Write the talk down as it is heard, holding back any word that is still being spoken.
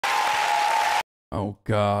Oh,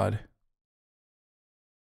 God.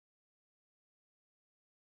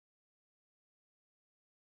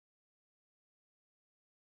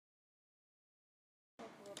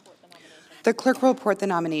 The clerk will report the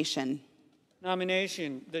nomination.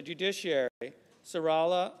 Nomination, the judiciary,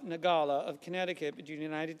 Sarala Nagala of Connecticut,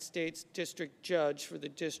 United States District Judge for the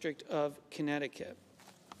District of Connecticut.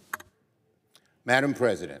 Madam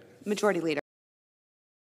President. Majority Leader.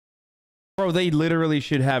 Bro, they literally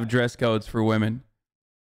should have dress codes for women.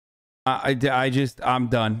 I'm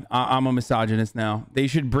done. I'm a misogynist now. They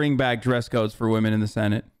should bring back dress codes for women in the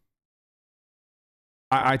Senate.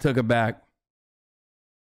 I took it back.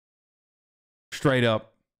 Straight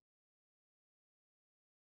up.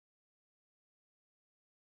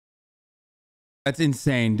 That's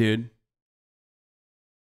insane, dude.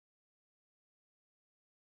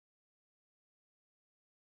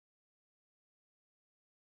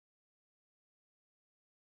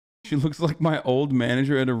 She looks like my old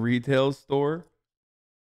manager at a retail store.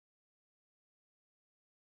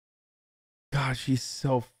 God, she's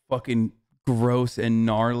so fucking gross and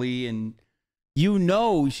gnarly, and you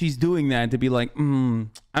know she's doing that to be like, I'm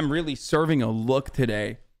really serving a look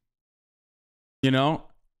today. You know?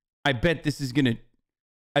 I bet this is gonna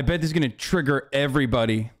trigger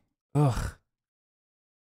everybody. Ugh.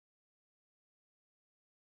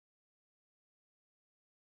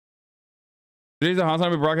 Today's the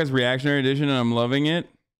HasanAbi broadcast reactionary edition, and I'm loving it.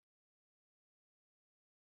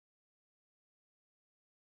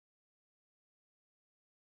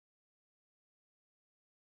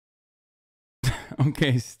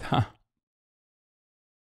 Okay, stop.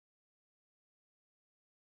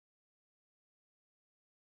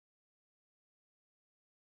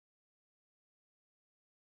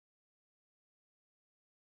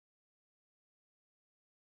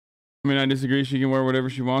 I mean, I disagree. She can wear whatever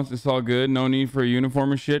she wants. It's all good. No need for a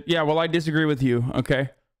uniform or shit. Yeah, well, I disagree with you. Okay.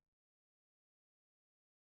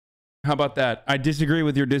 How about that? I disagree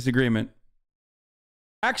with your disagreement.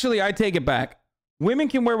 Actually, I take it back. Women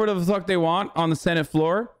can wear whatever the fuck they want on the Senate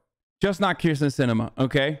floor. Just not Kyrsten Sinema,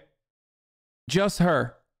 okay? Just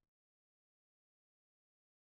her.